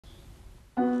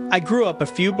I grew up a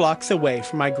few blocks away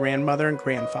from my grandmother and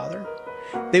grandfather.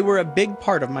 They were a big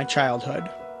part of my childhood.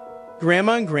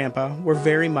 Grandma and Grandpa were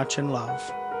very much in love.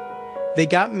 They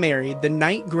got married the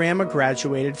night Grandma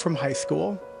graduated from high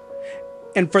school,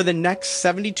 and for the next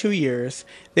 72 years,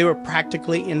 they were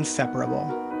practically inseparable.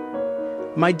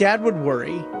 My dad would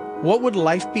worry, what would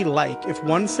life be like if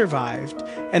one survived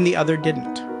and the other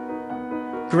didn't?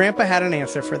 Grandpa had an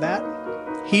answer for that.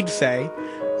 He'd say,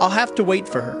 "I'll have to wait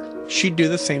for her. She'd do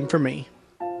the same for me."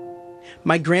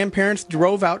 My grandparents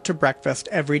drove out to breakfast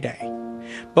every day.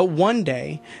 But one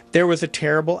day, there was a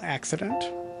terrible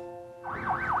accident.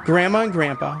 Grandma and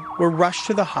Grandpa were rushed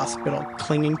to the hospital,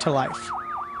 clinging to life.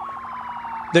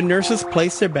 The nurses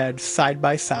placed their beds side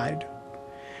by side.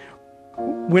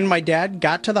 When my dad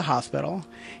got to the hospital,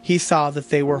 he saw that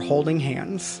they were holding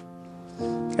hands.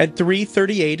 At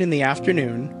 3:38 in the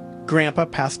afternoon, Grandpa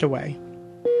passed away.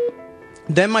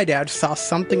 Then my dad saw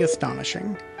something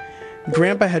astonishing.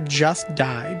 Grandpa had just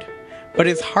died, but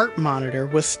his heart monitor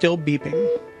was still beeping.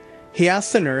 He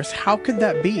asked the nurse, how could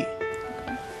that be?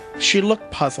 She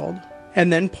looked puzzled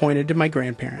and then pointed to my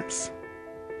grandparents.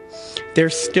 "They're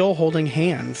still holding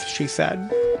hands," she said.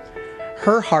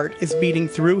 Her heart is beating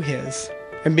through his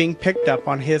and being picked up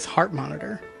on his heart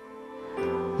monitor.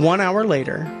 1 hour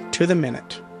later, to the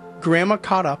minute, Grandma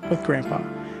caught up with Grandpa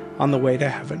on the way to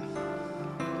heaven.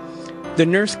 The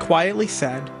nurse quietly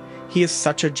said, "He is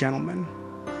such a gentleman.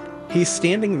 He's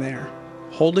standing there,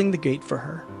 holding the gate for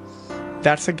her."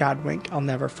 That's a GODWINK I'll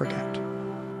never forget.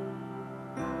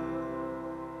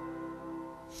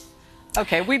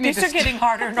 Okay, we need These are getting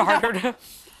harder and harder to...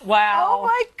 Wow. Oh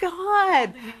my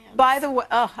God! By the way,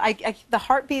 the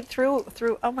heartbeat through.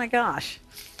 Oh my gosh!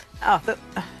 Okay.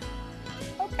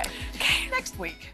 Next week.